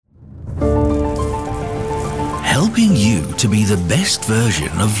helping you to be the best version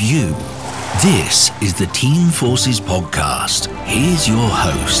of you. This is the Team Forces Podcast. Here's your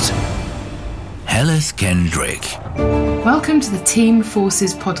host, Heleth Kendrick. Welcome to the Team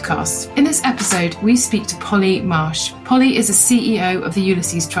Forces Podcast. In this episode, we speak to Polly Marsh. Polly is a CEO of the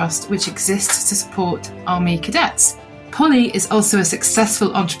Ulysses Trust, which exists to support Army cadets. Polly is also a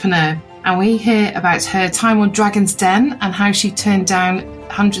successful entrepreneur, and we hear about her time on Dragon's Den and how she turned down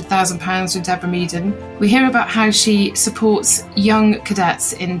 £100,000 with Deborah Meaden. We hear about how she supports young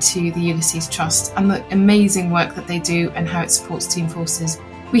cadets into the Ulysses Trust and the amazing work that they do and how it supports Team Forces.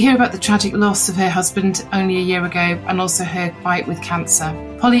 We hear about the tragic loss of her husband only a year ago and also her fight with cancer.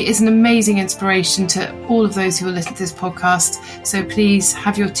 Polly is an amazing inspiration to all of those who will listen to this podcast, so please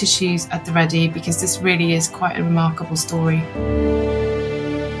have your tissues at the ready because this really is quite a remarkable story.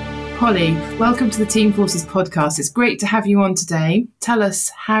 Polly, welcome to the Team Forces Podcast. It's great to have you on today. Tell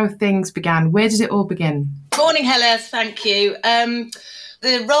us how things began. Where did it all begin? Morning, Heleth. Thank you.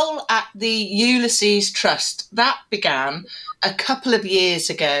 The role at the Ulysses Trust, that began a couple of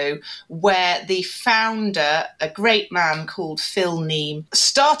years ago where the founder, a great man called Phil Neame,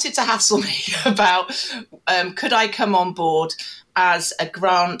 started to hassle me about could I come on board as a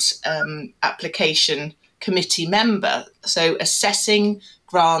grant application committee member. So assessing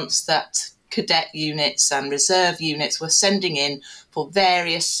grants that cadet units and reserve units were sending in for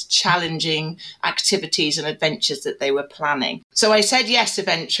various challenging activities and adventures that they were planning. So I said yes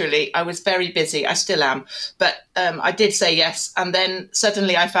eventually. I was very busy. I still am. But I did say yes. And then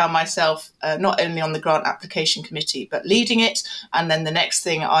suddenly I found myself not only on the grant application committee, but leading it. And then the next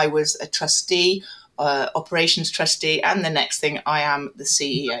thing I was a trustee, operations trustee. And the next thing I am the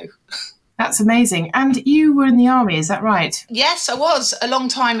CEO. That's amazing. And you were in the army, is that right? Yes, I was a long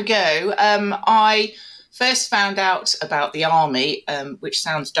time ago. I first found out about the army, which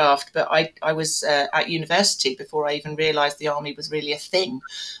sounds daft, but I was at university before I even realised the army was really a thing.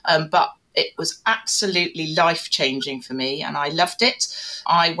 But it was absolutely life-changing for me and I loved it.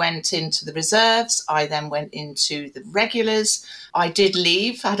 I went into the reserves. I then went into the regulars. I did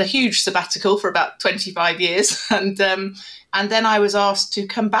leave. I had a huge sabbatical for about 25 years and then I was asked to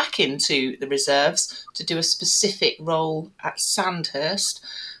come back into the reserves to do a specific role at Sandhurst.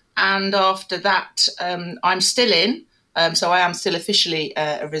 And after that, I'm still in. So I am still officially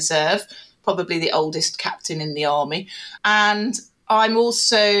a reserve, probably the oldest captain in the army. And I'm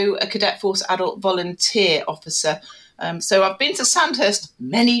also a Cadet Force adult volunteer officer. So I've been to Sandhurst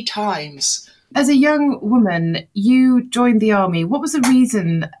many times. As a young woman, you joined the army. What was the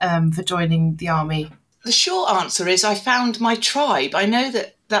reason for joining the army? The short answer is I found my tribe. I know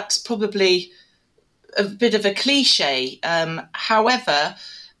that that's probably a bit of a cliche. However,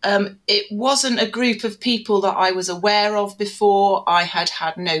 it wasn't a group of people that I was aware of before. I had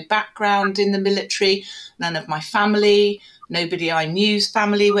no background in the military, none of my family, nobody I knew's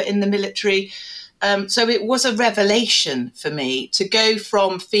family were in the military. So it was a revelation for me to go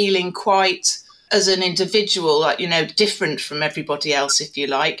from feeling quite as an individual, different from everybody else, if you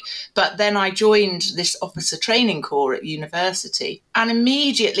like. But then I joined this officer training corps at university and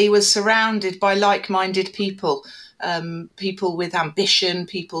immediately was surrounded by like-minded people, people with ambition,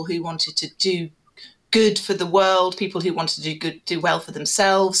 people who wanted to do good for the world, people who wanted to do well for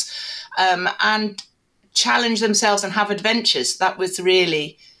themselves, and challenge themselves and have adventures. That was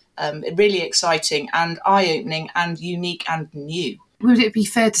really, really exciting and eye-opening and unique and new. Would it be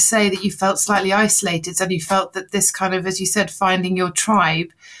fair to say that you felt slightly isolated and you felt that this kind of, as you said, finding your tribe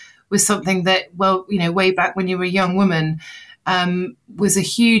was something that, way back when you were a young woman, was a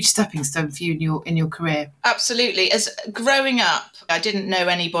huge stepping stone for you in your career? Absolutely. As growing up, I didn't know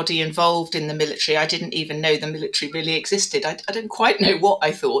anybody involved in the military. I didn't even know the military really existed. I didn't quite know what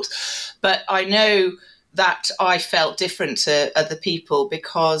I thought, but I know that I felt different to other people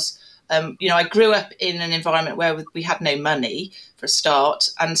because I grew up in an environment where we had no money for a start.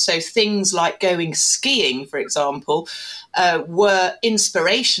 And so things like going skiing, for example, were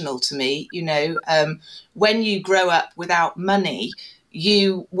inspirational to me. When you grow up without money,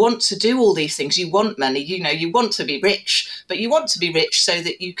 you want to do all these things. You want money, you want to be rich, but you want to be rich so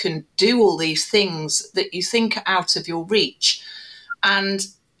that you can do all these things that you think are out of your reach. And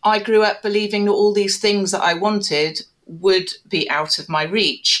I grew up believing that all these things that I wanted would be out of my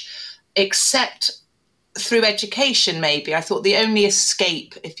reach. Except through education, maybe. I thought the only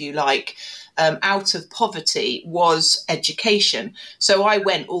escape, if you like, out of poverty was education. So I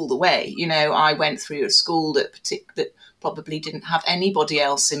went all the way. I went through a school that probably didn't have anybody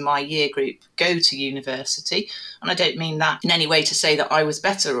else in my year group go to university. And I don't mean that in any way to say that I was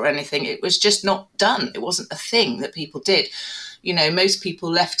better or anything. It was just not done. It wasn't a thing that people did. Most people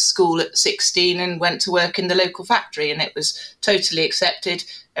left school at 16 and went to work in the local factory, and it was totally accepted.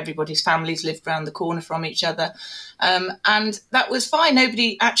 Everybody's families lived round the corner from each other. And that was fine.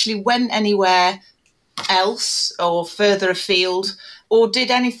 Nobody actually went anywhere else or further afield or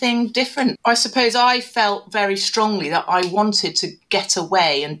did anything different. I suppose I felt very strongly that I wanted to get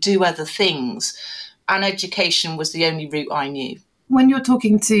away and do other things, and education was the only route I knew. When you're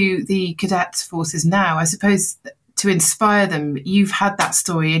talking to the cadet forces now, I suppose to inspire them, you've had that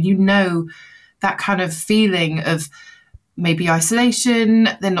story and you know that kind of feeling of maybe isolation,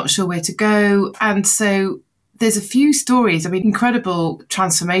 they're not sure where to go. And so there's a few stories, incredible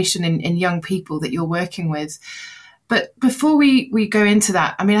transformation in young people that you're working with. But before we go into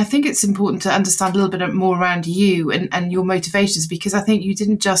that, I think it's important to understand a little bit more around you and your motivations, because I think you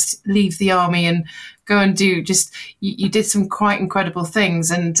didn't just leave the army and go and you did some quite incredible things.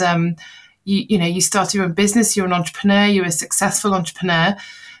 And, you started your own business, you're an entrepreneur, you're a successful entrepreneur.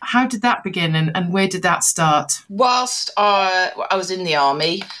 How did that begin and where did that start? Whilst I was in the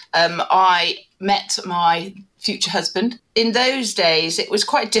army, I met my future husband. In those days, it was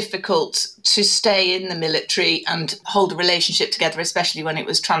quite difficult to stay in the military and hold a relationship together, especially when it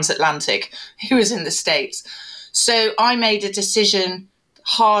was transatlantic. He was in the States. So I made a decision,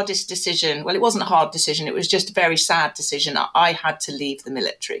 hardest decision. Well, it wasn't a hard decision. It was just a very sad decision. I had to leave the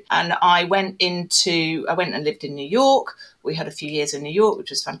military. And I went and lived in New York. We had a few years in New York, which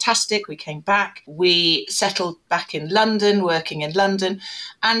was fantastic. We came back. We settled back in London, working in London.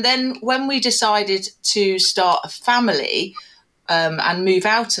 And then when we decided to start a family and move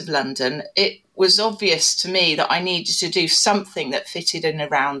out of London, it was obvious to me that I needed to do something that fitted in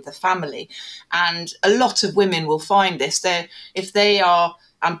around the family. And a lot of women will find this. If they are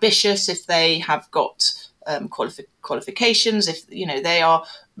ambitious, if they have got qualifications, if they are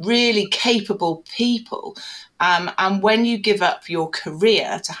really capable people, and when you give up your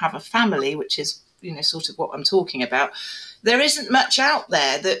career to have a family, which is sort of what I'm talking about, there isn't much out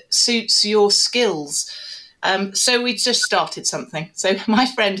there that suits your skills. So we just started something. So my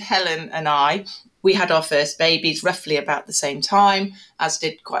friend Helen and I, we had our first babies roughly about the same time, as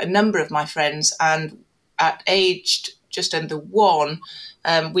did quite a number of my friends. And at aged just under 1,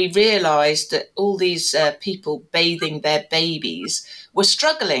 we realised that all these people bathing their babies were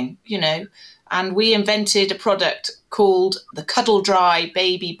struggling, and we invented a product called the Cuddle Dry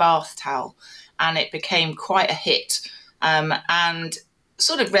Baby Bath Towel, and it became quite a hit and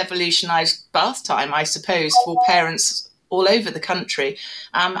sort of revolutionised bath time, I suppose, for parents all over the country,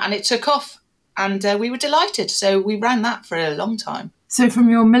 and it took off, and we were delighted. So we ran that for a long time. So from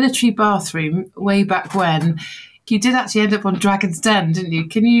your military bathroom way back when, you did actually end up on Dragon's Den, didn't you?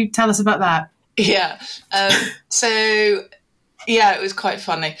 Can you tell us about that? Yeah. It was quite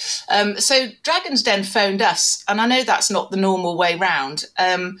funny. So Dragon's Den phoned us, and I know that's not the normal way round,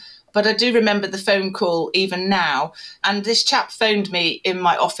 but I do remember the phone call even now. And this chap phoned me in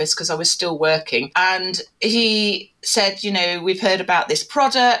my office because I was still working, and he said, we've heard about this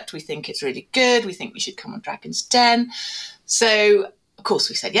product. We think it's really good. We think we should come on Dragon's Den. So of course,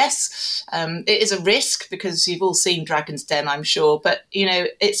 we said yes. It is a risk because you've all seen Dragon's Den, I'm sure, but,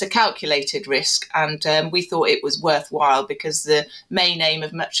 it's a calculated risk. And we thought it was worthwhile because the main aim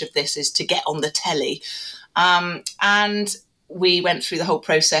of much of this is to get on the telly. And we went through the whole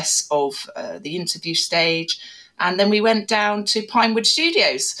process of the interview stage. And then we went down to Pinewood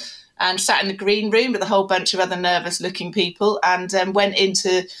Studios and sat in the green room with a whole bunch of other nervous looking people, and went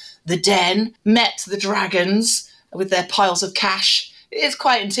into the den, met the dragons with their piles of cash. It's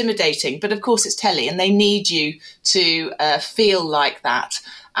quite intimidating, but of course it's telly and they need you to feel like that.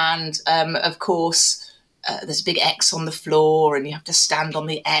 And of course, there's a big X on the floor and you have to stand on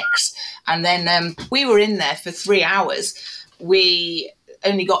the X. And then we were in there for 3 hours. We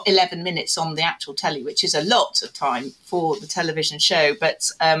only got 11 minutes on the actual telly, which is a lot of time for the television show.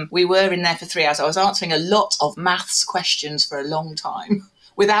 But we were in there for 3 hours. I was answering a lot of maths questions for a long time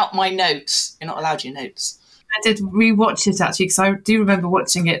without my notes. You're not allowed your notes. I did rewatch it actually, because I do remember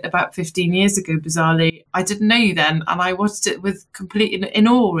watching it about 15 years ago, bizarrely. I didn't know you then, and I watched it with complete in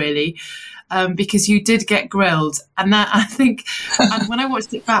awe, really, because you did get grilled. And that, I think, and when I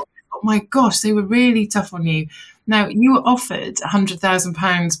watched it back, I thought, my gosh, they were really tough on you. Now, you were offered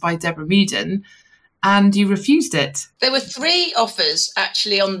 £100,000 by Deborah Meaden, and you refused it. There were 3 offers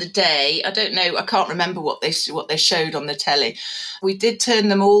actually on the day. I don't know, I can't remember what they showed on the telly. We did turn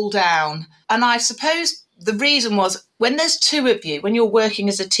them all down, and I suppose the reason was, when there's 2 of you, when you're working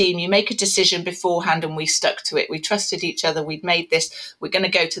as a team, you make a decision beforehand, and we stuck to it. We trusted each other. We'd made this, we're going to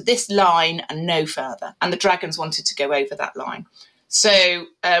go to this line and no further. And the dragons wanted to go over that line. So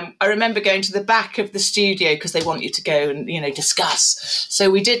I remember going to the back of the studio because they want you to go and, discuss.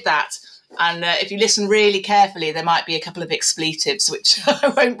 So we did that. And if you listen really carefully, there might be a couple of expletives, which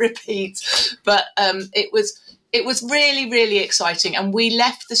I won't repeat. But it was really, really exciting. And we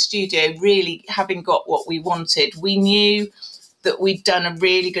left the studio really having got what we wanted. We knew that we'd done a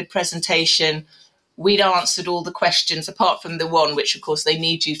really good presentation. We'd answered all the questions, apart from the one, which, of course, they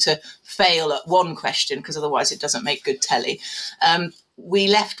need you to fail at one question because otherwise it doesn't make good telly. We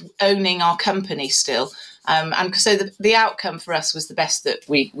left owning our company still. And so the outcome for us was the best that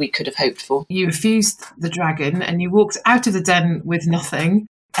we could have hoped for. You refused the dragon and you walked out of the den with nothing,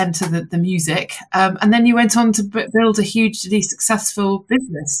 enter the music, and then you went on to build a hugely successful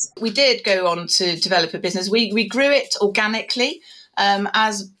business. We did go on to develop a business. We grew it organically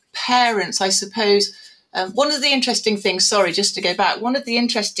as parents, I suppose. One of the interesting things, just to go back, one of the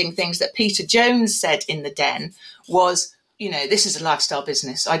interesting things that Peter Jones said in the Den was, this is a lifestyle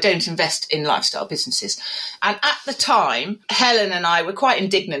business. I don't invest in lifestyle businesses. And at the time, Helen and I were quite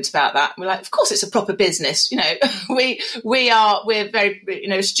indignant about that. We're like, of course, it's a proper business. We're very,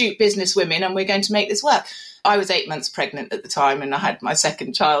 astute business women, and we're going to make this work. I was 8 months pregnant at the time, and I had my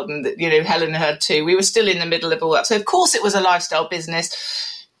second child, and Helen had two. We were still in the middle of all that. So of course it was a lifestyle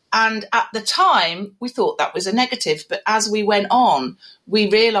business. And at the time, we thought that was a negative. But as we went on, we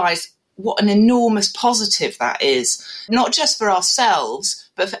realised what an enormous positive that is, not just for ourselves,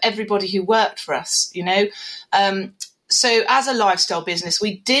 but for everybody who worked for us, So as a lifestyle business,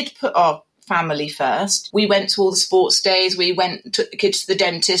 we did put our family first. We went to all the sports days. We took the kids to the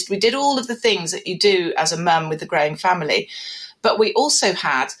dentist. We did all of the things that you do as a mum with a growing family. But we also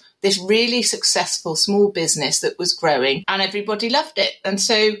had this really successful small business that was growing, and everybody loved it. And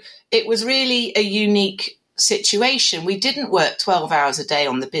so it was really a unique situation. We didn't work 12 hours a day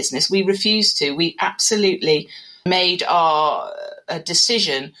on the business. We refused to. We absolutely made our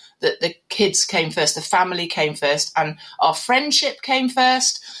decision that the kids came first, the family came first, and our friendship came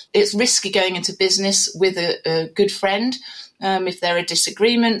first. It's risky going into business with a good friend. If there are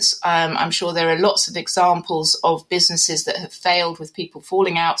disagreements, I'm sure there are lots of examples of businesses that have failed with people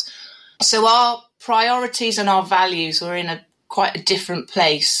falling out. So our priorities and our values were in quite a different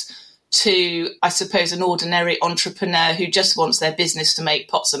place to, I suppose, an ordinary entrepreneur who just wants their business to make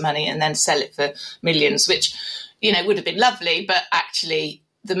pots of money and then sell it for millions, which, would have been lovely. But actually,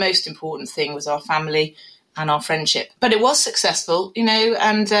 the most important thing was our family and our friendship. But it was successful,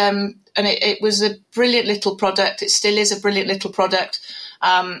 and it was a brilliant little product. It still is a brilliant little product.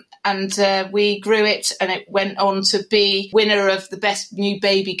 And we grew it, and it went on to be winner of the best new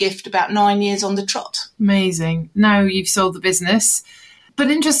baby gift about 9 years on the trot. Amazing. Now you've sold the business. But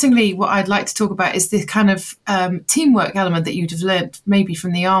interestingly, what I'd like to talk about is the kind of teamwork element that you'd have learnt maybe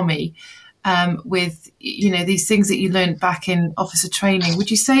from the army with, these things that you learned back in officer training. Would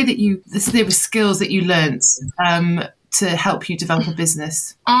you say that there were skills that you learnt to help you develop a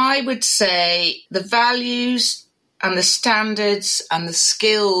business? I would say the values and the standards and the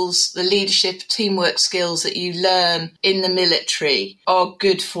skills, the leadership, teamwork skills that you learn in the military are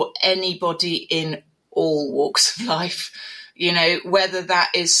good for anybody in all walks of life. Whether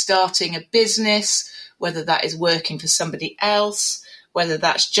that is starting a business, whether that is working for somebody else, whether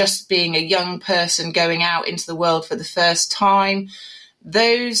that's just being a young person going out into the world for the first time,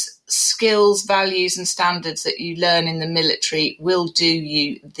 those skills, values and standards that you learn in the military will do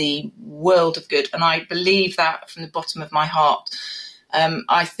you the world of good. And I believe that from the bottom of my heart.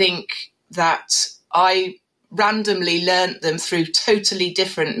 I think that I randomly learnt them through totally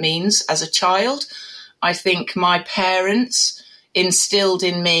different means as a child. I think my parents instilled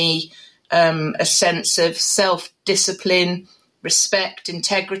in me a sense of self-discipline, respect,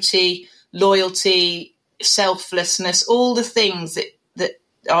 integrity, loyalty, selflessness, all the things that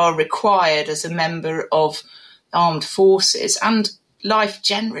are required as a member of armed forces and life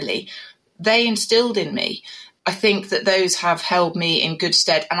generally. They instilled in me. I think that those have held me in good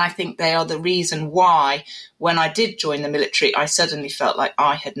stead, and I think they are the reason why, when I did join the military, I suddenly felt like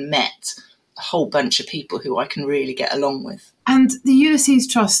I had met a whole bunch of people who I can really get along with. And the Ulysses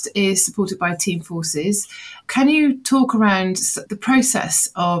Trust is supported by Team Forces. Can you talk around the process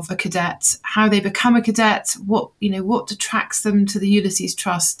of a cadet, how they become a cadet, what attracts them to the Ulysses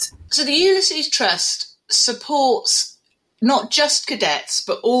Trust? So the Ulysses Trust supports not just cadets,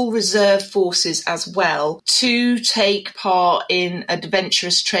 but all reserve forces as well to take part in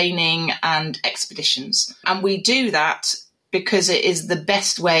adventurous training and expeditions. And we do that because it is the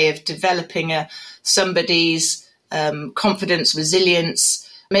best way of developing somebody's confidence, resilience,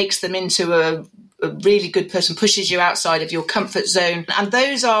 makes them into a really good person, pushes you outside of your comfort zone. And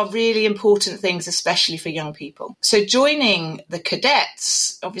those are really important things, especially for young people. So joining the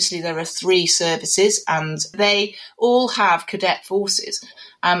cadets, obviously there are 3 services and they all have cadet forces.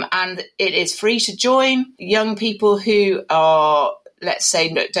 And it is free to join. Young people who are, let's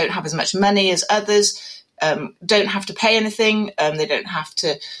say, don't have as much money as others, don't have to pay anything. They don't have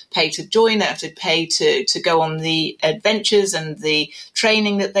to pay to join. They have to pay to go on the adventures and the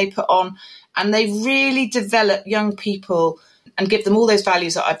training that they put on. And they really develop young people and give them all those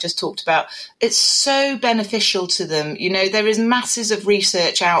values that I've just talked about. It's so beneficial to them. You know, there is masses of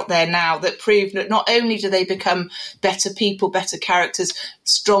research out there now that prove that not only do they become better people, better characters,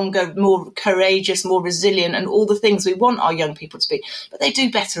 stronger, more courageous, more resilient, and all the things we want our young people to be, but they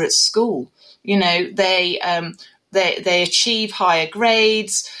do better at school. You know, they achieve higher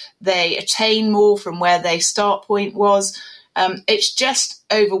grades, they attain more from where their start point was. It's just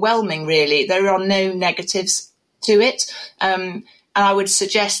overwhelming, really. There are no negatives to it. And I would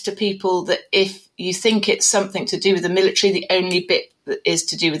suggest to people that if you think it's something to do with the military, the only bit that is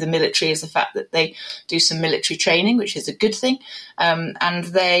to do with the military is the fact that they do some military training, which is a good thing. And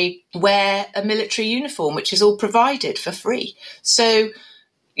they wear a military uniform, which is all provided for free. So,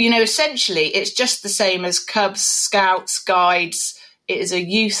 you know, essentially, it's just the same as Cubs, Scouts, Guides. It is a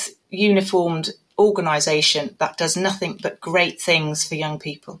youth uniformed organisation that does nothing but great things for young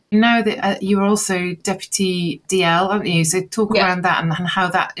people. Now that you're also Deputy DL, aren't you? So talk around that and how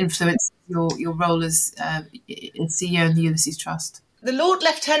that influences your role as CEO in the Ulysses Trust. The Lord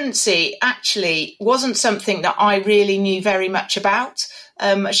Lieutenancy actually wasn't something that I really knew very much about.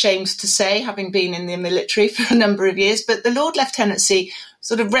 Ashamed to say, having been in the military for a number of years, but the Lord Lieutenancy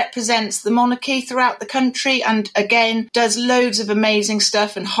sort of represents the monarchy throughout the country and, again, does loads of amazing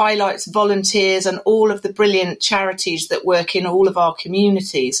stuff and highlights volunteers and all of the brilliant charities that work in all of our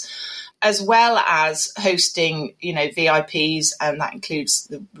communities, as well as hosting, you know, VIPs, and that includes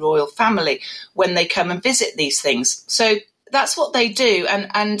the royal family, when they come and visit these things. So that's what they do.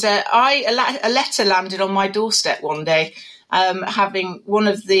 And a letter landed on my doorstep one day, having one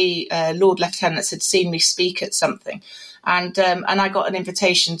of the Lord Lieutenants had seen me speak at something. And I got an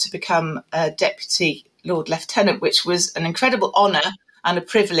invitation to become a Deputy Lord Lieutenant, which was an incredible honour and a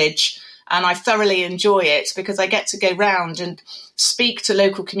privilege. And I thoroughly enjoy it because I get to go round and speak to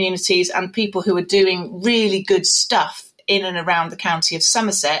local communities and people who are doing really good stuff in and around the county of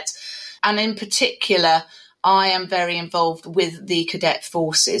Somerset. And in particular, I am very involved with the cadet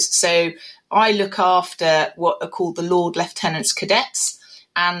forces. So I look after what are called the Lord Lieutenants Cadets.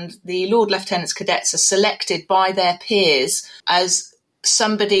 And the Lord Lieutenants Cadets are selected by their peers as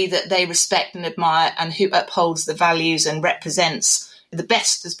somebody that they respect and admire and who upholds the values and represents the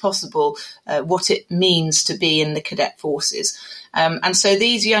best as possible what it means to be in the cadet forces. And so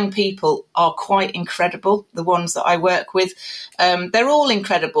these young people are quite incredible, the ones that I work with. They're all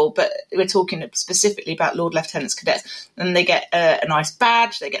incredible, but we're talking specifically about Lord Lieutenants Cadets. And they get a nice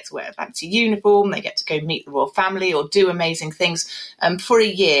badge, they get to wear a fancy uniform, they get to go meet the royal family or do amazing things for a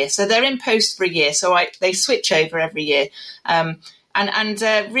year. So they're in post for a year, so they switch over every year. And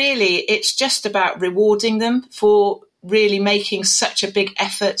really, it's just about rewarding them for really making such a big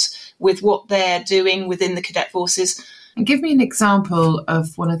effort with what they're doing within the cadet forces. And give me an example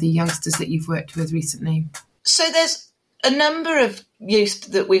of one of the youngsters that you've worked with recently. So there's a number of youth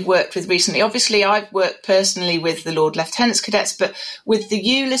that we've worked with recently. Obviously, I've worked personally with the Lord Lieutenants Cadets, but with the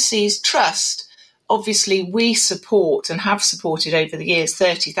Ulysses Trust, obviously we support and have supported over the years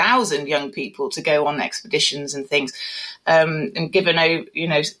 30,000 young people to go on expeditions and things, and given,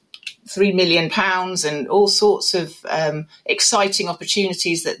 £3 million and all sorts of exciting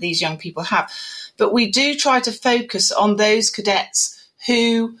opportunities that these young people have. But we do try to focus on those cadets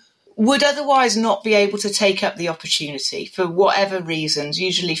who would otherwise not be able to take up the opportunity for whatever reasons,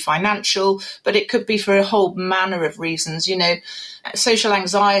 usually financial, but it could be for a whole manner of reasons. You know, social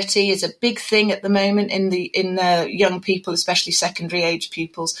anxiety is a big thing at the moment in the young people, especially secondary age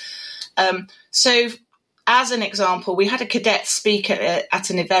pupils. So as an example, we had a cadet speak at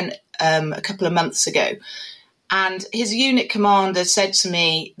an event a couple of months ago. And his unit commander said to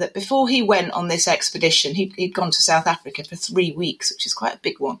me that before he went on this expedition, he'd gone to South Africa for 3 weeks, which is quite a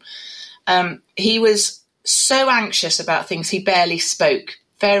big one. He was so anxious about things, he barely spoke,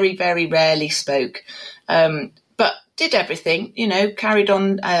 very, very rarely spoke, but did everything, carried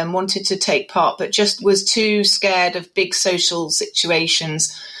on, wanted to take part, but just was too scared of big social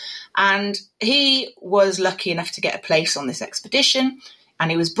situations. And he was lucky enough to get a place on this expedition,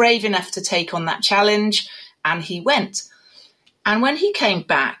 and he was brave enough to take on that challenge. And he went. And when he came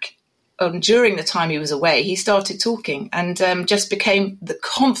back, during the time he was away, he started talking and just became the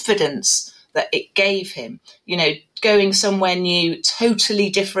confidence that it gave him. Going somewhere new, totally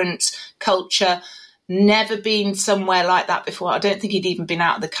different culture, never been somewhere like that before. I don't think he'd even been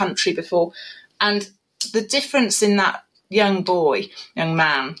out of the country before. And the difference in that young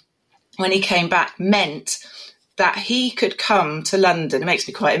man, when he came back, meant that he could come to London. It makes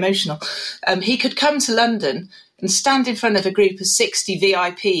me quite emotional. He could come to London and stand in front of a group of 60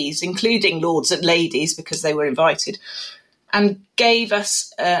 VIPs, including lords and ladies, because they were invited, and gave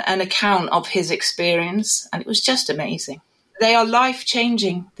us an account of his experience. And it was just amazing. They are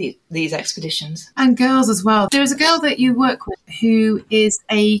life-changing, these expeditions. And girls as well. There is a girl that you work with who is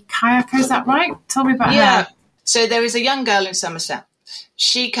a kayaker, is that right? Tell me about her. Yeah. So there is a young girl in Somerset.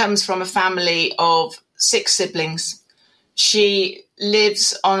 She comes from a family of 6 siblings. She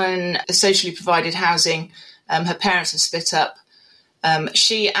lives on a socially provided housing. Her parents have split up.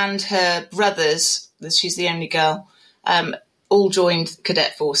 She and her brothers, she's the only girl, all joined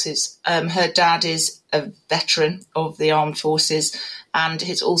cadet forces. Her dad is a veteran of the armed forces and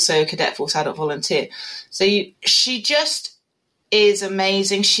is also a cadet force adult volunteer. So she just is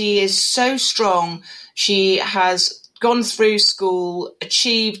amazing. She is so strong. She has gone through school,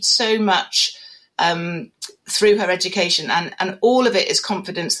 achieved so much through her education, and all of it is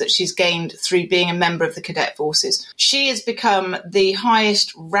confidence that she's gained through being a member of the cadet forces. She has become the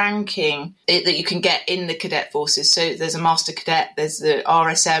highest ranking that you can get in the cadet forces. So there's a master cadet, there's the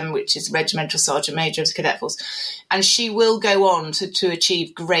RSM, which is Regimental Sergeant Major of the cadet force, and she will go on to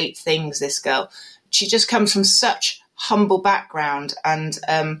achieve great things, this girl. She just comes from such humble background and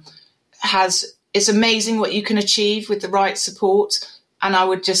it's amazing what you can achieve with the right support. And I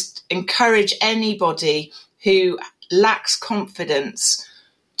would just encourage anybody who lacks confidence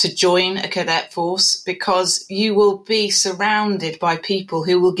to join a cadet force, because you will be surrounded by people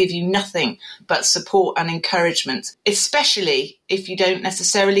who will give you nothing but support and encouragement, especially if you don't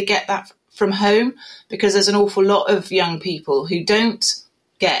necessarily get that from home, because there's an awful lot of young people who don't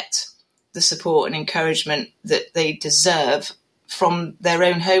get the support and encouragement that they deserve from their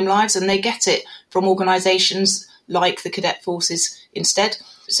own home lives, and they get it from organisations like the cadet forces instead.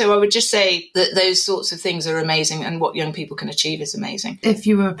 So I would just say that those sorts of things are amazing, and what young people can achieve is amazing. If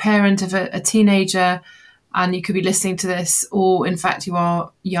you were a parent of a teenager and you could be listening to this, or in fact you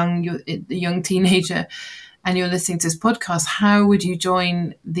are you're a young teenager and you're listening to this podcast, how would you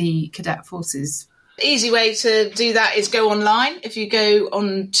join the cadet forces? The easy way to do that is go online. If you go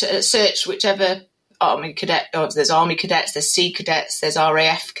on to search whichever Army cadet, there's Army cadets, there's Sea cadets, there's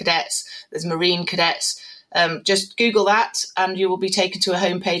RAF cadets, there's Marine cadets. Just Google that and you will be taken to a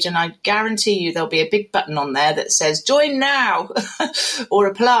homepage, and I guarantee you there'll be a big button on there that says join now or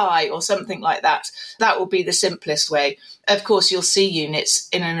apply or something like that. That will be the simplest way. Of course, you'll see units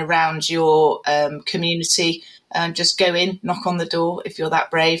in and around your community. Just go in, knock on the door if you're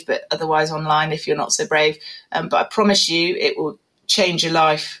that brave, but otherwise online if you're not so brave. But I promise you it will change your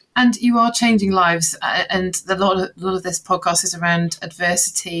life. And you are changing lives, and a lot of this podcast is around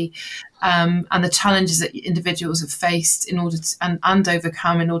adversity and the challenges that individuals have faced in order to, and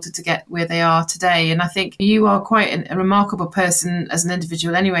overcome in order to get where they are today. And I think you are quite a remarkable person as an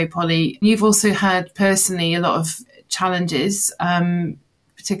individual anyway, Polly. You've also had personally a lot of challenges,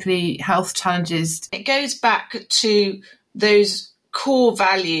 particularly health challenges. It goes back to those core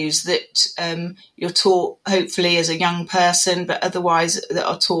values that you're taught, hopefully, as a young person, but otherwise that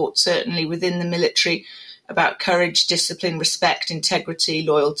are taught certainly within the military, about courage, discipline, respect, integrity,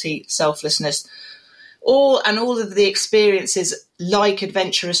 loyalty, selflessness. All of the experiences, like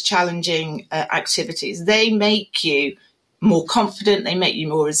adventurous, challenging activities, they make you more confident, they make you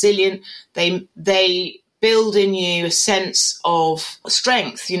more resilient, they build in you a sense of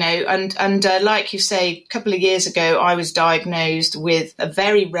strength, and like you say, a couple of years ago, I was diagnosed with a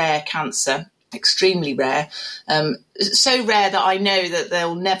very rare cancer, extremely rare, so rare that I know that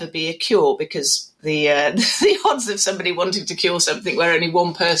there'll never be a cure, because the odds of somebody wanting to cure something where only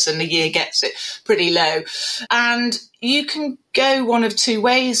one person a year gets it, pretty low. And you can go one of two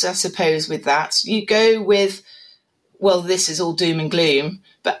ways, I suppose, with that. You go with, well, this is all doom and gloom,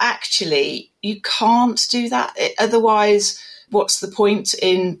 but actually you can't do that. Otherwise, what's the point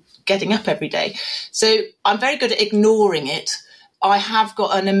in getting up every day? So I'm very good at ignoring it. I have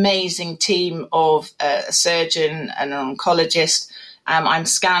got an amazing team of a surgeon and an oncologist. I'm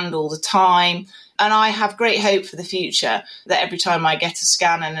scanned all the time. And I have great hope for the future that every time I get a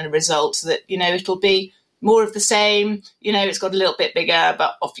scan and a result that, it'll be more of the same. It's got a little bit bigger,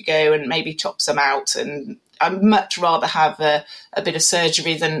 but off you go, and maybe chop some out. And I'd much rather have a bit of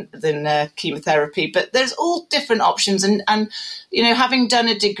surgery than chemotherapy. But there's all different options. And, having done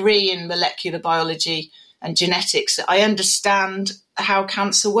a degree in molecular biology and genetics, I understand how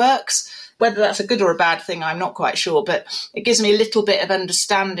cancer works. Whether that's a good or a bad thing, I'm not quite sure, but it gives me a little bit of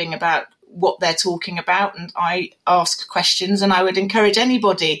understanding about what they're talking about, and I ask questions, and I would encourage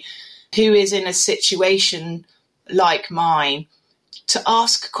anybody who is in a situation like mine to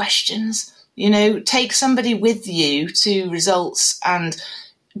ask questions. Take somebody with you to results and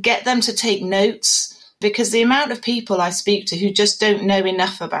get them to take notes, because the amount of people I speak to who just don't know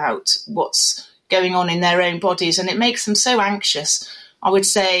enough about what's going on in their own bodies, and it makes them so anxious. I would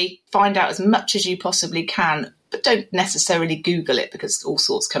say find out as much as you possibly can, but don't necessarily Google it because all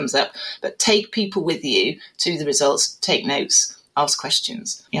sorts comes up. But take people with you to the results, take notes, ask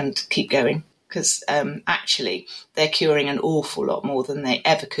questions, and keep going. Because actually they're curing an awful lot more than they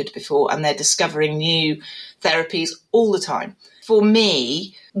ever could before, and they're discovering new therapies all the time. For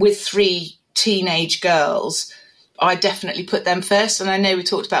me, with 3 teenage girls, I definitely put them first. And I know we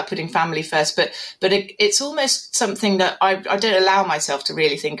talked about putting family first, but it's almost something that I don't allow myself to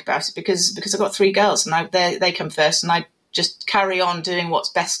really think about it because I've got 3 girls and they come first, and I just carry on doing what's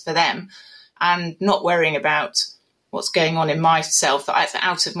best for them and not worrying about what's going on in myself that's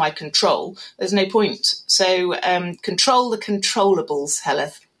out of my control. There's no point. So control the controllables,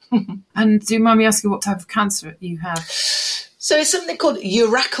 Helen. And do you mind me asking what type of cancer you have? So it's something called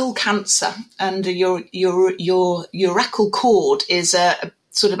urachal cancer, and your urachal cord is a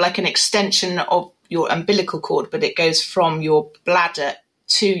sort of like an extension of your umbilical cord, but it goes from your bladder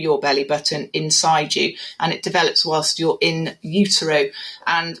to your belly button inside you, and it develops whilst you're in utero.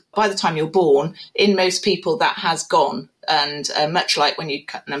 And by the time you're born, in most people that has gone, and much like when you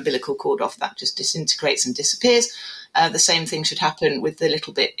cut an umbilical cord off, that just disintegrates and disappears. The same thing should happen with the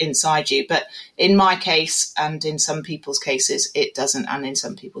little bit inside you. But in my case, and in some people's cases, it doesn't. And in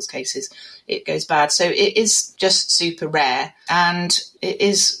some people's cases, it goes bad. So it is just super rare, and it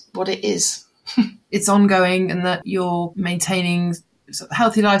is what it is. It's ongoing, and that you're maintaining sort of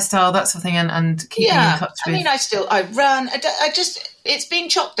healthy lifestyle, that sort of thing, and keeping in touch with. I run. It's been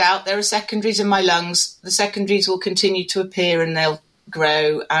chopped out. There are secondaries in my lungs. The secondaries will continue to appear, and they'll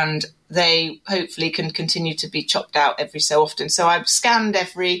grow, and they hopefully can continue to be chopped out every so often. So I've scanned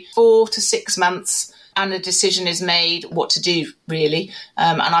every 4 to 6 months, and a decision is made what to do, really.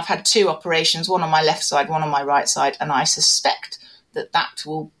 And I've had 2 operations, one on my left side, one on my right side, and I suspect that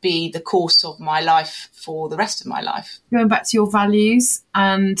will be the course of my life for the rest of my life. Going back to your values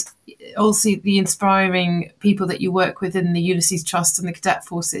and also the inspiring people that you work with in the Ulysses Trust and the Cadet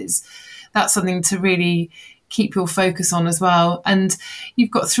Forces, that's something to really keep your focus on as well. And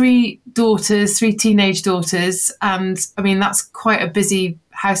you've got 3 daughters, 3 teenage daughters, and I mean that's quite a busy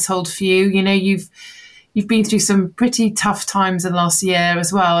household for you. You've been through some pretty tough times in the last year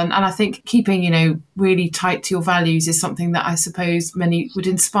as well, and I think keeping really tight to your values is something that I suppose would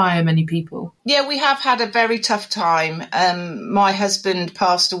inspire many people. Yeah, we have had a very tough time. My husband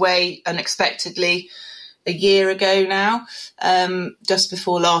passed away unexpectedly a year ago now, just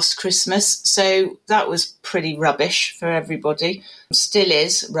before last Christmas. So that was pretty rubbish for everybody. Still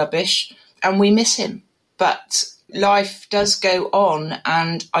is rubbish, and we miss him. But life does go on,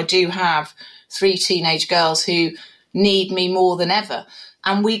 and I do have 3 teenage girls who need me more than ever,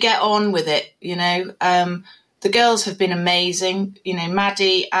 and we get on with it. The girls have been amazing.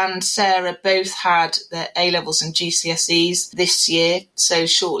 Maddie and Sarah both had their A-levels and GCSEs this year, so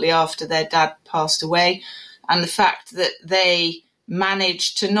shortly after their dad passed away. And the fact that they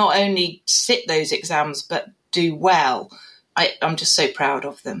managed to not only sit those exams, but do well, I'm just so proud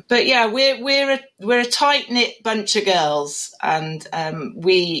of them. But yeah, we're a tight-knit bunch of girls, and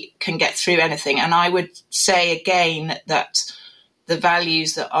we can get through anything. And I would say again that the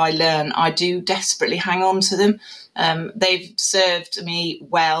values that I learn, I do desperately hang on to them. They've served me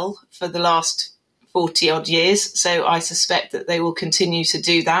well for the last 40 odd years, so I suspect that they will continue to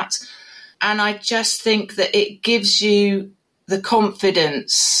do that. And I just think that it gives you the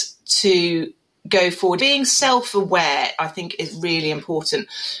confidence to go forward. Being self-aware, I think, is really important.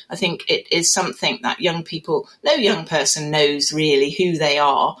 I think it is something that no young person knows really who they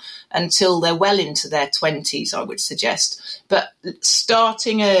are until they're well into their 20s, I would suggest. But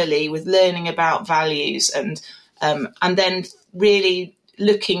starting early with learning about values and then really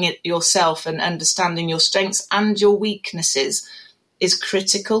looking at yourself and understanding your strengths and your weaknesses is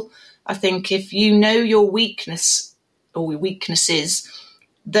critical. I think if you know your weakness or weaknesses,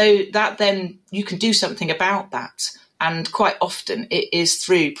 then you can do something about that. And quite often it is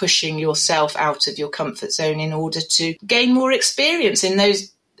through pushing yourself out of your comfort zone in order to gain more experience in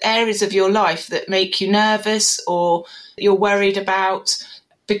those areas of your life that make you nervous or you're worried about,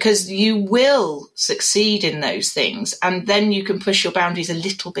 because you will succeed in those things, and then you can push your boundaries a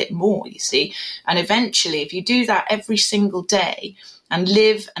little bit more, you see. And eventually, if you do that every single day, and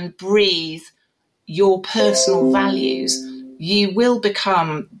live and breathe your personal values, you will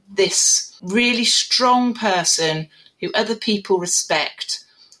become this really strong person who other people respect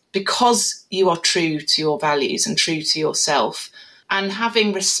because you are true to your values and true to yourself. And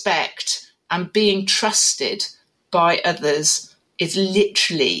having respect and being trusted by others is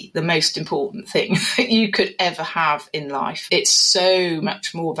literally the most important thing that you could ever have in life. It's so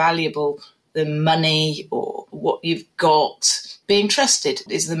much more valuable than money or what you've got. Being trusted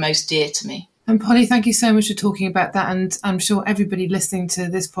is the most dear to me. And Polly, thank you so much for talking about that. And I'm sure everybody listening to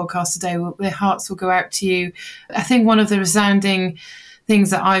this podcast today, their hearts will go out to you. I think one of the resounding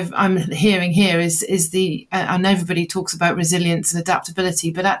things that I'm hearing here is and everybody talks about resilience and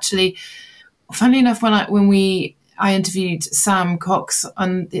adaptability, but actually, funnily enough, when I interviewed Sam Cox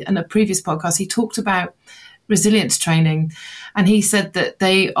on a previous podcast, he talked about resilience training, and he said that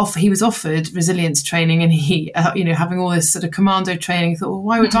he was offered resilience training, and he, having all this sort of commando training, thought, well,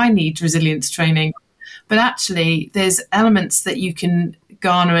 why would I need resilience training? But actually, there's elements that you can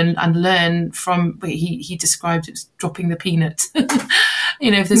garner and learn from. He described it as dropping the peanut.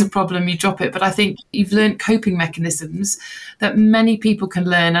 If there's a problem, you drop it. But I think you've learned coping mechanisms that many people can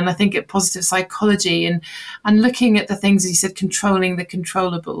learn. And I think at positive psychology and looking at the things, as you said, controlling the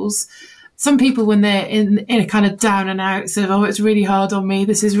controllables. Some people, when they're in a kind of down and out, sort of, it's really hard on me,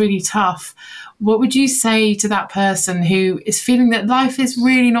 this is really tough. What would you say to that person who is feeling that life is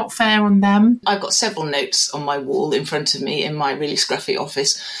really not fair on them? I've got several notes on my wall in front of me in my really scruffy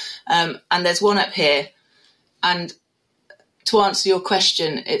office. And there's one up here. And to answer your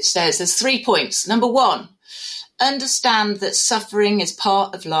question, it says there's 3 points. Number 1, understand that suffering is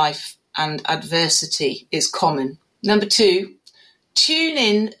part of life and adversity is common. Number 2, tune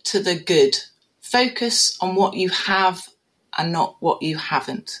in to the good. Focus on what you have and not what you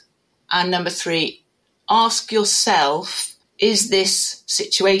haven't. And number 3, ask yourself, is this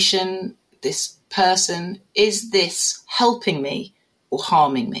situation, this person, is this helping me or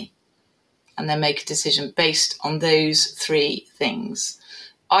harming me? And then make a decision based on those 3 things.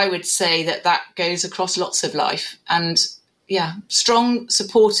 I would say that goes across lots of life. And strong,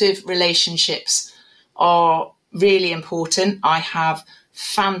 supportive relationships are really important. I have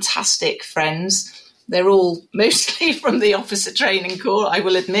fantastic friends. They're all mostly from the Officer Training Corps, I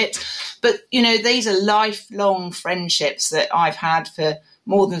will admit. But, these are lifelong friendships that I've had for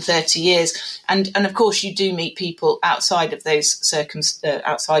more than 30 years. And of course, you do meet people outside of those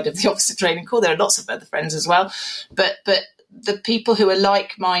outside of the Officer Training Corps. There are lots of other friends as well. But the people who are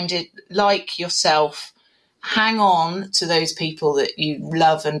like-minded, like yourself, hang on to those people that you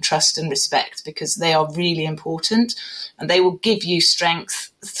love and trust and respect, because they are really important and they will give you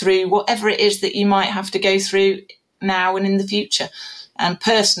strength through whatever it is that you might have to go through now and in the future. And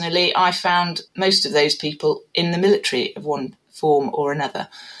personally, I found most of those people in the military of one form or another.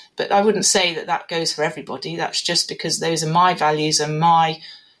 But I wouldn't say that goes for everybody. That's just because those are my values and my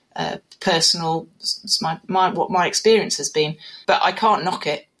personal, what my experience has been. But I can't knock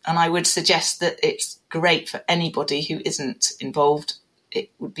it. And I would suggest that it's great for anybody who isn't involved.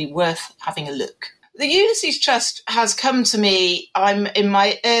 It would be worth having a look. The Ulysses Trust has come to me. I'm in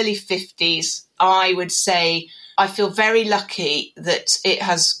my early 50s. I would say I feel very lucky that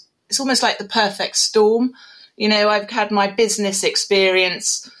it's almost like the perfect storm. I've had my business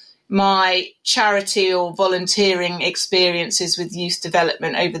experience, my charity or volunteering experiences with youth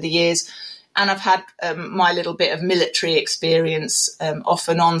development over the years. And I've had my little bit of military experience off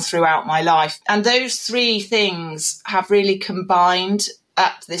and on throughout my life. And those 3 things have really combined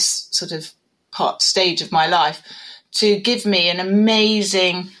at this sort of stage of my life to give me an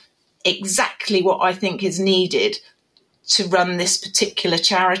amazing, exactly what I think is needed to run this particular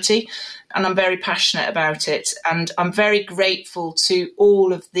charity. And I'm very passionate about it. And I'm very grateful to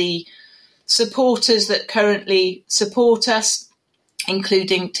all of the supporters that currently support us,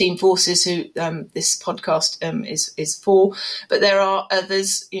 including Team Forces, who this podcast is for. But there are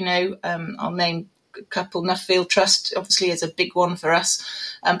others, I'll name a couple. Nuffield Trust, obviously, is a big one for us.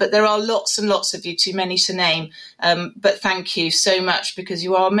 But there are lots and lots of you, too many to name. But thank you so much, because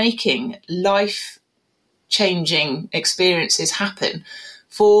you are making life-changing experiences happen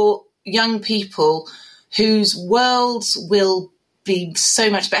for young people whose worlds will be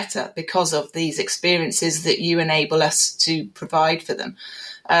so much better because of these experiences that you enable us to provide for them.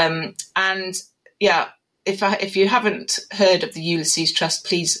 If you haven't heard of the Ulysses Trust,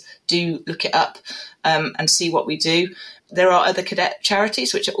 please do look it up and see what we do. There are other cadet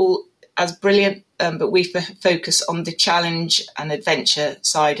charities which are all as brilliant, but we focus on the challenge and adventure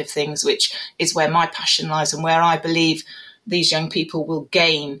side of things, which is where my passion lies and where I believe these young people will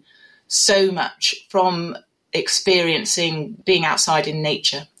gain so much from experiencing being outside in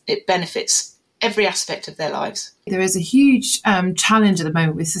nature. It benefits every aspect of their lives. There is a huge challenge at the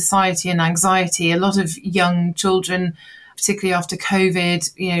moment with society and anxiety. A lot of young children, particularly after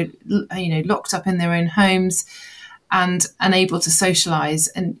COVID, locked up in their own homes and unable to socialise,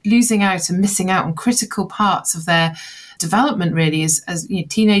 and losing out and missing out on critical parts of their development, really, as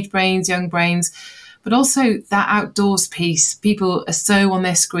teenage brains, young brains. But also that outdoors piece. People are so on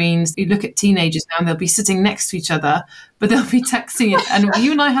their screens. You look at teenagers now and they'll be sitting next to each other, but they'll be texting. And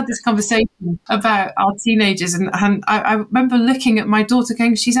you and I had this conversation about our teenagers. And I remember looking at my daughter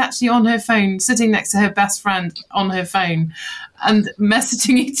going, she's actually on her phone, sitting next to her best friend on her phone and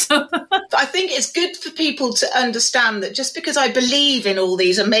messaging each other. I think it's good for people to understand that just because I believe in all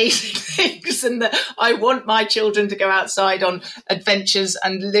these amazing things and that I want my children to go outside on adventures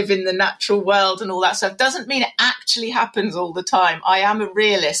and live in the natural world and all that stuff doesn't mean it actually happens all the time. I am a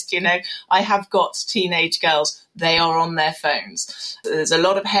realist, I have got teenage girls. They are on their phones. There's a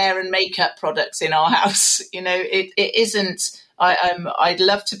lot of hair and makeup products in our house. It isn't. I'd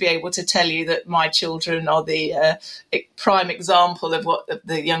love to be able to tell you that my children are the prime example of what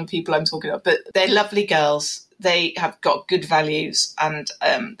the young people I'm talking about, but they're lovely girls. They have got good values and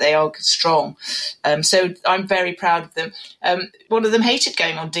they are strong. So I'm very proud of them. One of them hated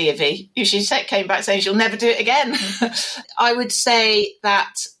going on D&V. She came back saying she'll never do it again. I would say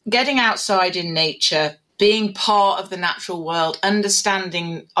that getting outside in nature, being part of the natural world,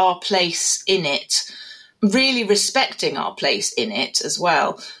 understanding our place in it, really respecting our place in it as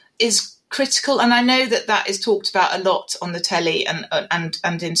well, is critical. And I know that is talked about a lot on the telly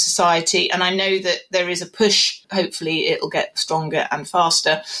and in society. And I know that there is a push, hopefully it'll get stronger and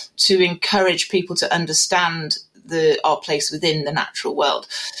faster, to encourage people to understand our place within the natural world.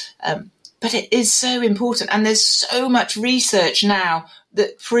 But it is so important. And there's so much research now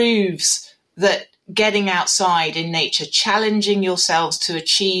that proves that getting outside in nature, challenging yourselves to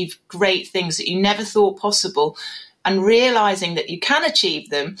achieve great things that you never thought possible, and realizing that you can achieve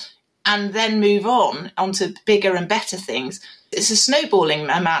them and then move on to bigger and better things. It's a snowballing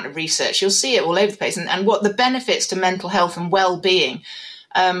amount of research. You'll see it all over the place. And what the benefits to mental health and well-being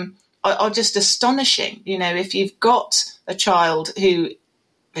are just astonishing. If you've got a child who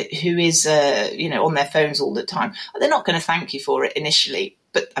is, on their phones all the time, they're not going to thank you for it initially.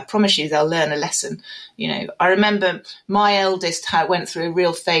 But I promise you they'll learn a lesson. I remember my eldest went through a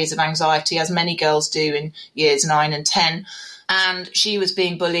real phase of anxiety, as many girls do in years 9 and 10. And she was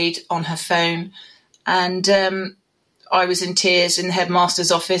being bullied on her phone. And I was in tears in the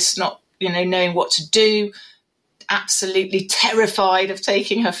headmaster's office, not, knowing what to do, absolutely terrified of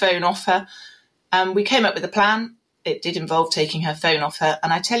taking her phone off her. We came up with a plan. It did involve taking her phone off her.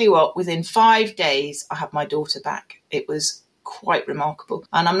 And I tell you what, within 5 days, I had my daughter back. It was quite remarkable.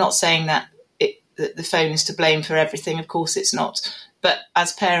 And I'm not saying that the phone is to blame for everything. Of course it's not. But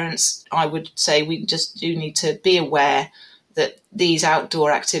as parents, I would say we just do need to be aware that these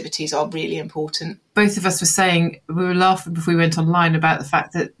outdoor activities are really important. Both of us were saying, we were laughing before we went online about the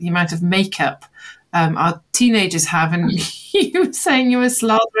fact that the amount of makeup our teenagers have, and you were saying you were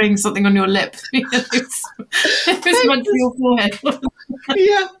slathering something on your lip. It was meant for your forehead.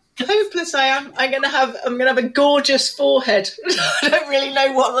 Yeah. Hopeless I am. I'm gonna have a gorgeous forehead. I don't really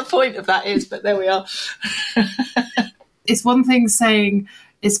know what the point of that is, but there we are. It's one thing saying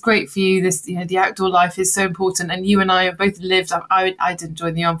it's great for you, this, the outdoor life is so important, and you and I have both lived. I didn't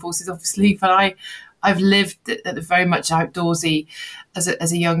join the armed forces, obviously, but I've lived very much outdoorsy as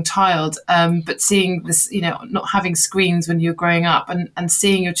a young child. But seeing this, not having screens when you're growing up, and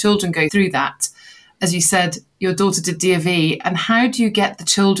seeing your children go through that. As you said, your daughter did D&V, and how do you get the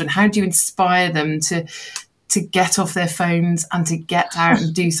children? How do you inspire them to get off their phones and to get out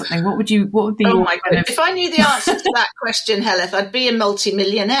and do something? What would be your my God. If I knew the answer to that question, Heleth, I'd be a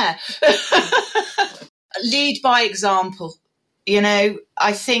multi-millionaire. Lead by example.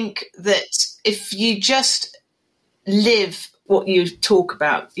 I think that if you just live what you talk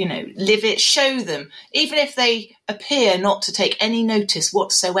about, live it, show them, even if they appear not to take any notice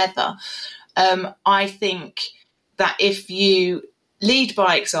whatsoever. I think that if you lead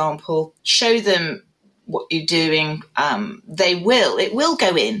by example, show them what you're doing, it will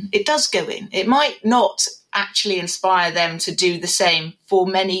go in. It does go in. It might not actually inspire them to do the same for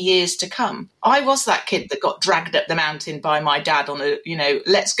many years to come. I was that kid that got dragged up the mountain by my dad on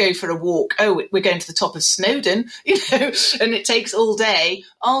let's go for a walk. Oh, we're going to the top of Snowdon, and it takes all day.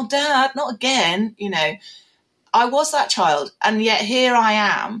 Oh, Dad, not again. I was that child. And yet here I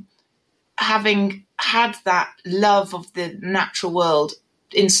am, having had that love of the natural world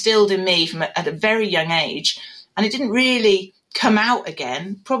instilled in me at a very young age, and it didn't really come out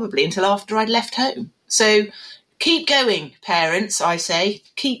again probably until after I'd left home. So keep going, parents, I say.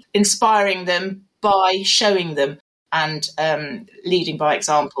 Keep inspiring them by showing them and leading by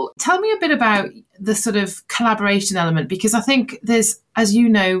example. Tell me a bit about the sort of collaboration element, because I think there's, as you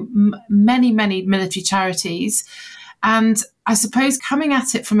know, many military charities. And I suppose coming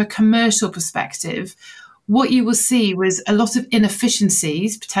at it from a commercial perspective, what you will see was a lot of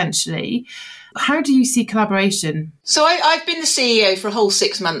inefficiencies potentially. How do you see collaboration? So I've been the CEO for a whole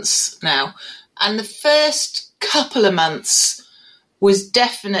 6 months now. And the first couple of months was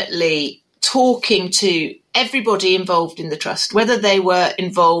definitely talking to everybody involved in the trust, whether they were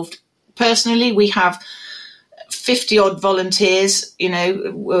involved personally. We have 50 odd volunteers,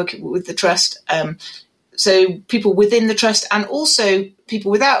 working with the trust. So people within the trust and also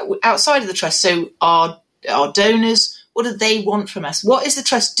people outside of the trust. So our donors, what do they want from us? What is the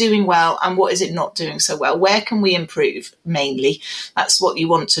trust doing well and what is it not doing so well? Where can we improve? Mainly, that's what you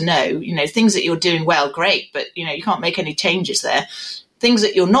want to know. Things that you're doing well, great, but you can't make any changes there. Things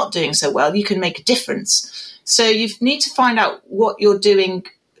that you're not doing so well, you can make a difference. So you need to find out what you're doing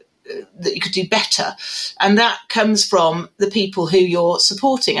that you could do better. And that comes from the people who you're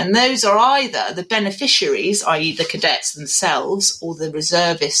supporting. And those are either the beneficiaries, i.e. the cadets themselves, or the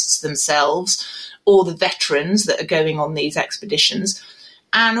reservists themselves, or the veterans that are going on these expeditions,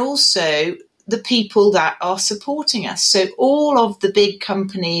 and also the people that are supporting us. So all of the big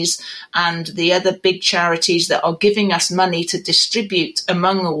companies and the other big charities that are giving us money to distribute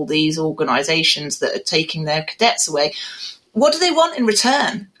among all these organisations that are taking their cadets away, what do they want in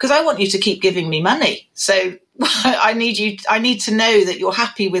return? Because I want you to keep giving me money. So I need to know that you're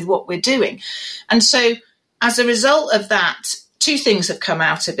happy with what we're doing. And so as a result of that, two things have come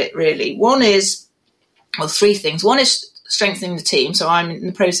out of it, really. Three things. One is strengthening the team. So I'm in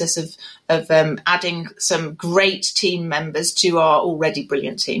the process of adding some great team members to our already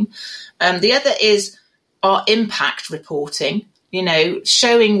brilliant team. The other is our impact reporting,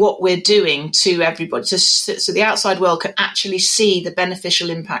 showing what we're doing to everybody, so the outside world can actually see the beneficial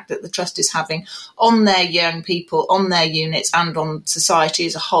impact that the trust is having on their young people, on their units, and on society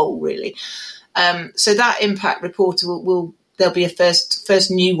as a whole, really. So that impact report there'll be a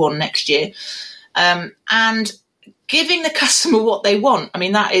first new one next year. And giving the customer what they want. I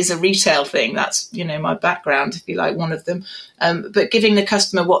mean, that is a retail thing. That's, my background, if you like, one of them. But giving the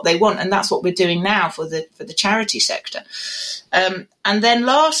customer what they want. And that's what we're doing now for the charity sector. And then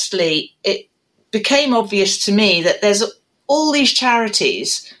lastly, it became obvious to me that there's all these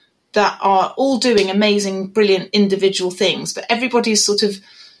charities that are all doing amazing, brilliant individual things, but everybody's sort of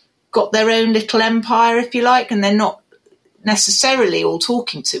got their own little empire, if you like, and they're not necessarily all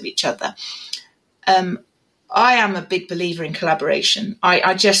talking to each other. I am a big believer in collaboration.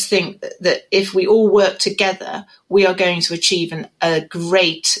 I just think that if we all work together, we are going to achieve a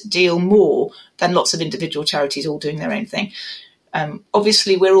great deal more than lots of individual charities all doing their own thing.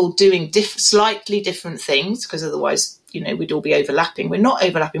 Obviously, we're all doing slightly different things, because otherwise, we'd all be overlapping. We're not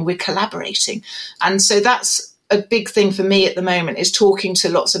overlapping, we're collaborating. And so that's a big thing for me at the moment, is talking to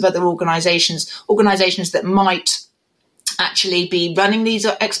lots of other organisations that might actually be running these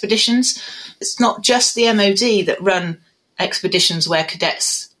expeditions. It's not just the MOD that run expeditions where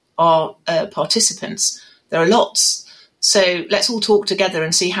cadets are participants. There are lots. So let's all talk together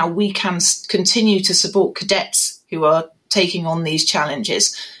and see how we can continue to support cadets who are taking on these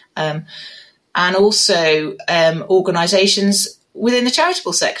challenges. And also organisations within the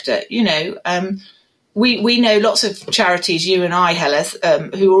charitable sector. We know lots of charities, you and I, Heleth,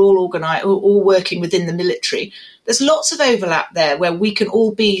 who are all working within the military. There's lots of overlap there where we can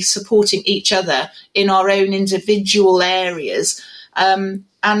all be supporting each other in our own individual areas.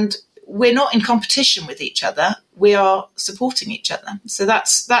 And we're not in competition with each other. We are supporting each other. So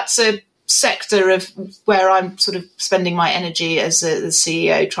that's a sector of where I'm sort of spending my energy as the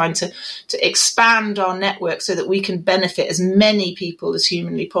CEO, trying to expand our network so that we can benefit as many people as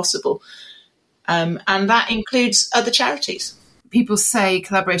humanly possible. And that includes other charities. People say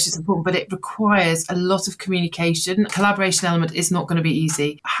collaboration is important, but it requires a lot of communication. Collaboration element is not going to be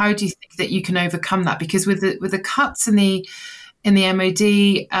easy. How do you think that you can overcome that? Because with the cuts in the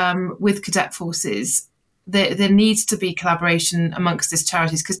MOD, with cadet forces, there needs to be collaboration amongst these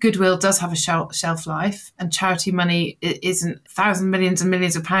charities, because goodwill does have a shelf life, and charity money isn't thousands, millions and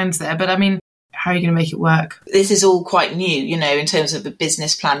millions of pounds there. But I mean, how are you going to make it work? This is all quite new, in terms of a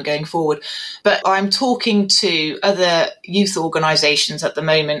business plan going forward. But I'm talking to other youth organisations at the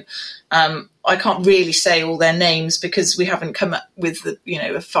moment. I can't really say all their names because we haven't come up with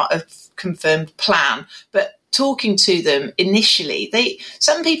a confirmed plan. But talking to them initially,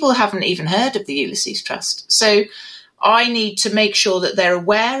 some people haven't even heard of the Ulysses Trust. So I need to make sure that they're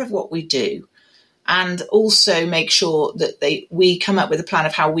aware of what we do. and also make sure that we come up with a plan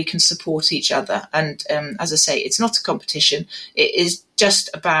of how we can support each other. And as I say, it's not a competition. It is just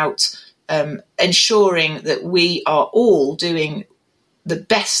about ensuring that we are all doing the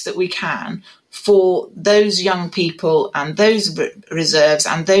best that we can for those young people and those reserves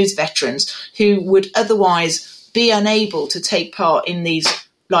and those veterans who would otherwise be unable to take part in these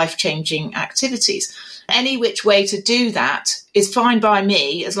life-changing activities. Any which way to do that is fine by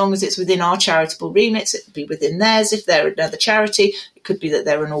me, as long as it's within our charitable remits. It could be within theirs if they're another charity. It could be that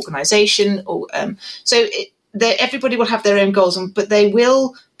they're an organisation. Or everybody will have their own goals, but they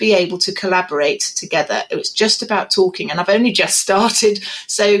will be able to collaborate together. It's just about talking, and I've only just started,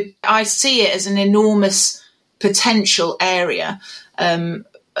 so I see it as an enormous potential area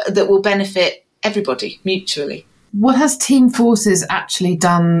that will benefit everybody mutually. What has Team Forces actually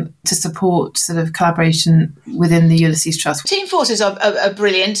done to support sort of collaboration within the Ulysses Trust? Team Forces are a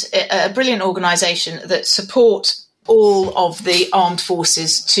brilliant organisation that support all of the armed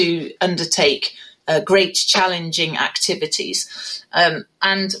forces to undertake great challenging activities.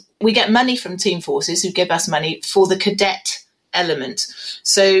 And we get money from Team Forces, who give us money for the cadet element.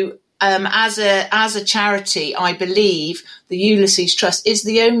 So as a charity, I believe the Ulysses Trust is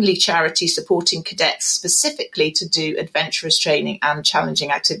the only charity supporting cadets specifically to do adventurous training and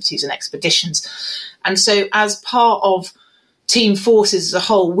challenging activities and expeditions. And so as part of Team Forces as a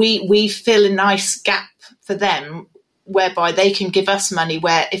whole, we fill a nice gap for them, whereby they can give us money,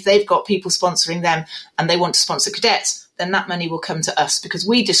 where if they've got people sponsoring them and they want to sponsor cadets, then that money will come to us, because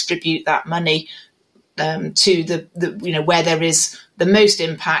we distribute that money to the where there is the most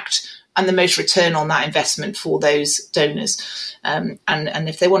impact and the most return on that investment for those donors. And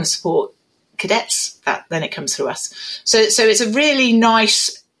if they want to support cadets, then it comes through us. So it's a really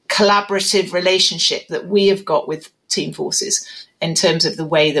nice collaborative relationship that we have got with Team Forces in terms of the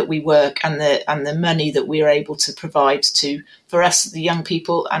way that we work and the money that we are able to provide for us, the young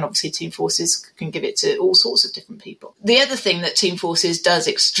people, and obviously Team Forces can give it to all sorts of different people. The other thing that Team Forces does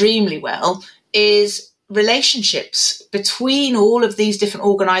extremely well is relationships between all of these different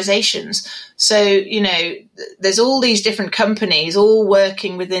organisations. So, there's all these different companies all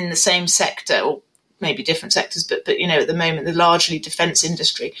working within the same sector, or maybe different sectors, but at the moment, the largely defence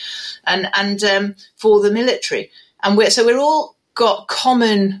industry and for the military. And we're all got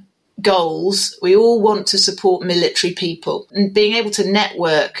common goals. We all want to support military people, and being able to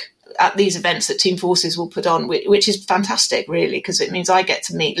network at these events that Team Forces will put on, which is fantastic, really, because it means I get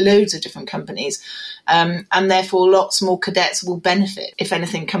to meet loads of different companies, and therefore lots more cadets will benefit if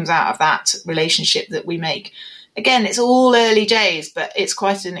anything comes out of that relationship that we make. Again, it's all early days, but it's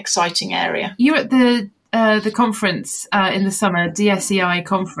quite an exciting area. You're at the conference in the summer, DSEI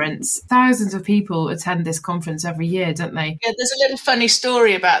conference. Thousands of people attend this conference every year, don't they? Yeah, there's a little funny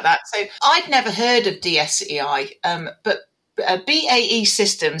story about that. So I'd never heard of DSEI, but BAE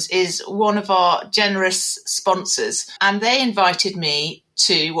Systems is one of our generous sponsors, and they invited me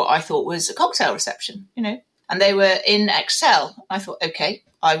to what I thought was a cocktail reception, and they were in Excel. I thought, okay,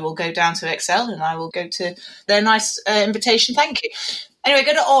 I will go down to Excel and I will go to their nice invitation. Thank you. Anyway,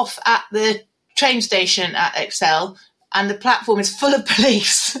 I got off at the train station at Excel, and the platform is full of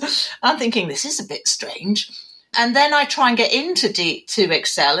police. I'm thinking, this is a bit strange. And then I try and get into to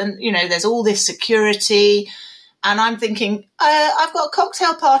Excel, and, there's all this security. And I'm thinking, I've got a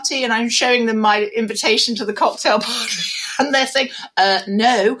cocktail party, and I'm showing them my invitation to the cocktail party. And they're saying,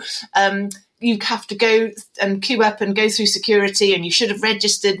 no, you have to go and queue up and go through security, and you should have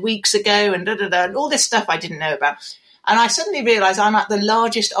registered weeks ago, and and all this stuff I didn't know about. And I suddenly realised I'm at the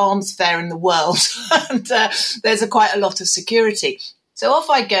largest arms fair in the world, and there's quite a lot of security. So off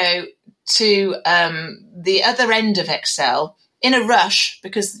I go to the other end of Excel, in a rush,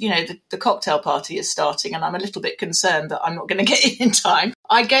 because, the cocktail party is starting, and I'm a little bit concerned that I'm not going to get in time.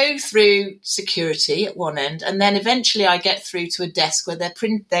 I go through security at one end, and then eventually I get through to a desk where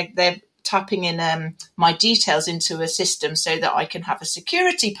they're tapping in my details into a system so that I can have a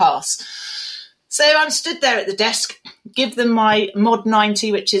security pass. So I'm stood there at the desk, give them my Mod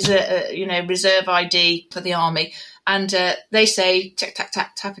 90, which is a reserve ID for the army. And they say, tack, tack,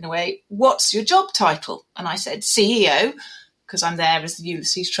 tack, tapping away, what's your job title? And I said, CEO, because I'm there as the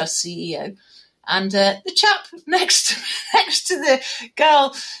Ulysses Trust CEO. And the chap next to the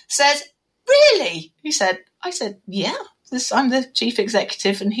girl says, really? I said, yeah, I'm the chief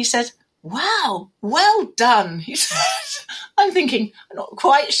executive. And he said, wow, well done. He said, I'm thinking, I'm not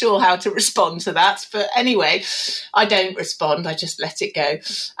quite sure how to respond to that. But anyway, I don't respond. I just let it go.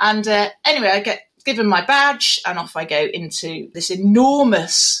 And anyway, I get given my badge, and off I go into this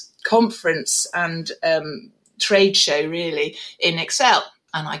enormous conference and trade show, really, in Excel.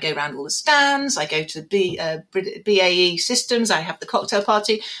 and I go around all the stands. I go to the BAE Systems. I have the cocktail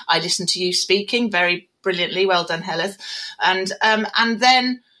party. I listen to you speaking very brilliantly. Well done, Heleth. And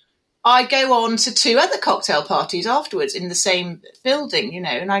then I go on to 2 other cocktail parties afterwards in the same building,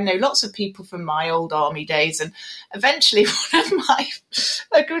 and I know lots of people from my old army days. And eventually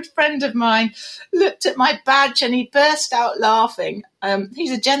a good friend of mine looked at my badge and he burst out laughing.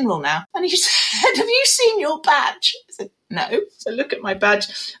 He's a general now. And he said, "Have you seen your badge?" I said, "No." So look at my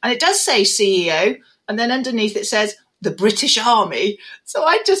badge. And it does say CEO. And then underneath it says, the British Army. So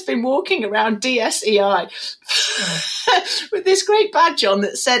I'd just been walking around DSEI with this great badge on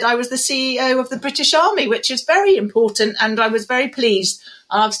that said I was the CEO of the British Army, which is very important, and I was very pleased.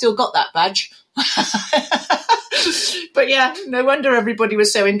 And I've still got that badge. But yeah, no wonder everybody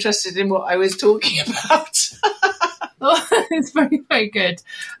was so interested in what I was talking about. Oh, it's very, very good.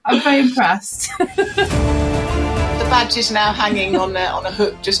 I'm very impressed. The badge is now hanging on a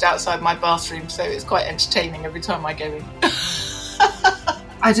hook just outside my bathroom, so it's quite entertaining every time I go in.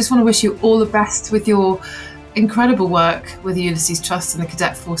 I just want to wish you all the best with your incredible work with the Ulysses Trust and the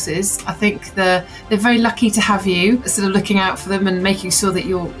Cadet Forces. I think they're very lucky to have you sort of looking out for them and making sure that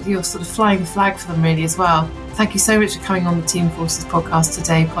you're sort of flying the flag for them really as well. Thank you so much for coming on the Team Forces podcast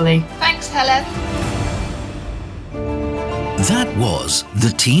today, Polly. Thanks, Helen. That was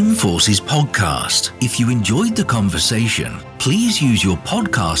the Team Forces podcast. If you enjoyed the conversation, please use your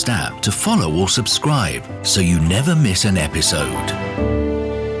podcast app to follow or subscribe so you never miss an episode.